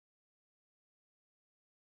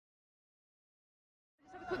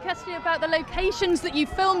quick question about the locations that you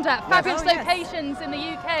filmed at. Fabulous locations in the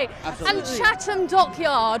UK. Absolutely. And Chatham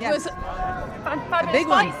Dockyard was A big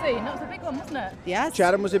fight one. scene. That was a big one, wasn't it? Yes.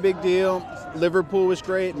 Chatham was a big deal. Liverpool was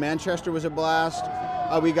great. Manchester was a blast.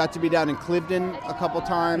 We got to be down in Cliveden a couple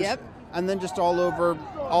times. Yep. And then just all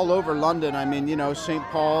over London. I mean, you know, St.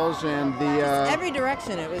 Paul's and the... every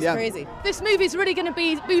direction. It was crazy. This movie's really going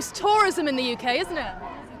to boost tourism in the UK, isn't it?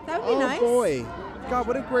 That would be nice. Oh, boy. God,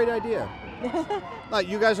 what a great idea. Like,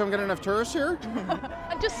 you guys don't get enough tourists here?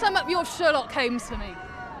 And just sum up your Sherlock Holmes for me.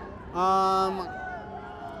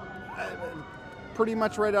 Pretty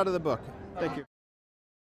much right out of the book. Thank you.